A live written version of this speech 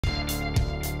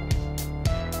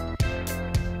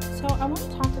So I want to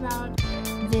talk about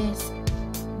this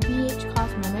BH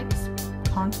Cosmetics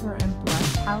contour and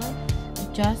blush palette.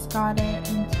 I just got it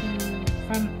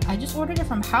I just ordered it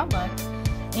from Outlook,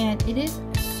 and it is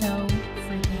so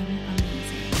freaking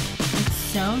amazing. It's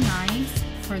so nice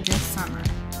for this summer.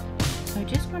 So I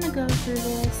just want to go through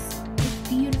this. It's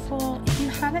beautiful. If you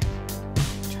haven't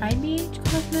tried BH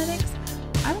Cosmetics,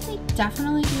 I would say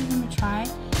definitely give them a try.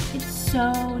 It's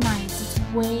so nice. It's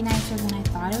way nicer than I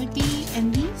thought it would be,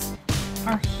 and these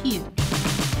are huge.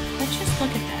 Let's just look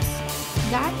at this.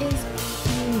 That is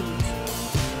huge.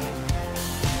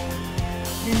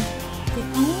 And the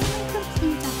only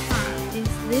complaint I have is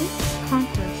this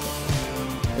contour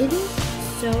shade. It is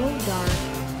so dark.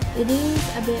 It is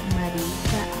a bit muddy,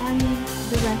 but I mean,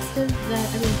 the rest of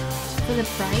for the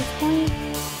price point,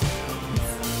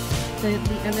 the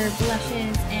other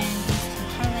blushes and these two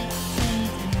highlight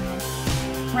shades and then this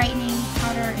brightening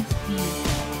powder is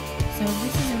beautiful. So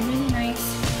this is a really nice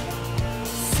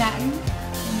satin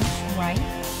finish white.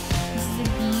 This is a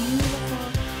beautiful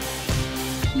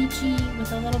peachy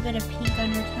with a little bit of pink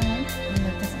undertone. I know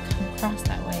it doesn't come across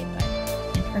that way, but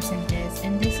in person it is.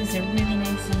 And this is a really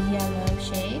nice yellow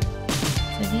shade.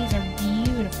 So these are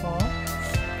beautiful.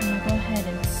 I'm gonna go ahead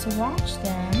and swatch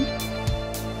them.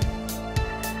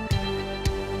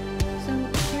 So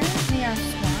here they are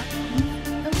swatched.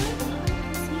 A little bit hard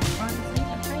to see, honestly,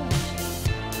 the highlight shade.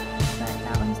 But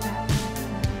that one's that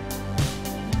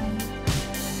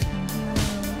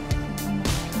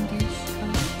pinkish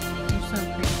color. They're so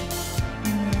pretty.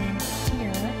 And then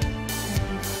here are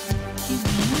these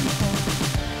beautiful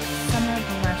summer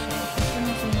blushes. This one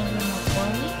is a little bit more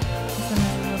corally. This one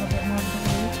is a little bit more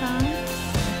blue tone.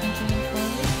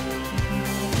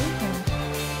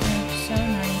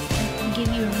 Give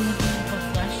you a really beautiful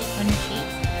flush on your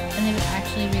cheeks, and they would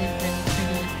actually really pretty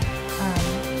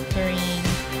during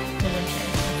the winter as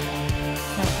well.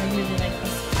 So I really like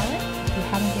this palette. If you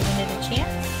haven't given it a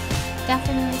chance,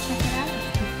 definitely check it out.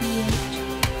 It's the BH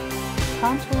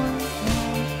Contour and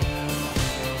Palette.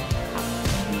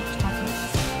 BH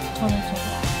Cosmetics. Totally check it out.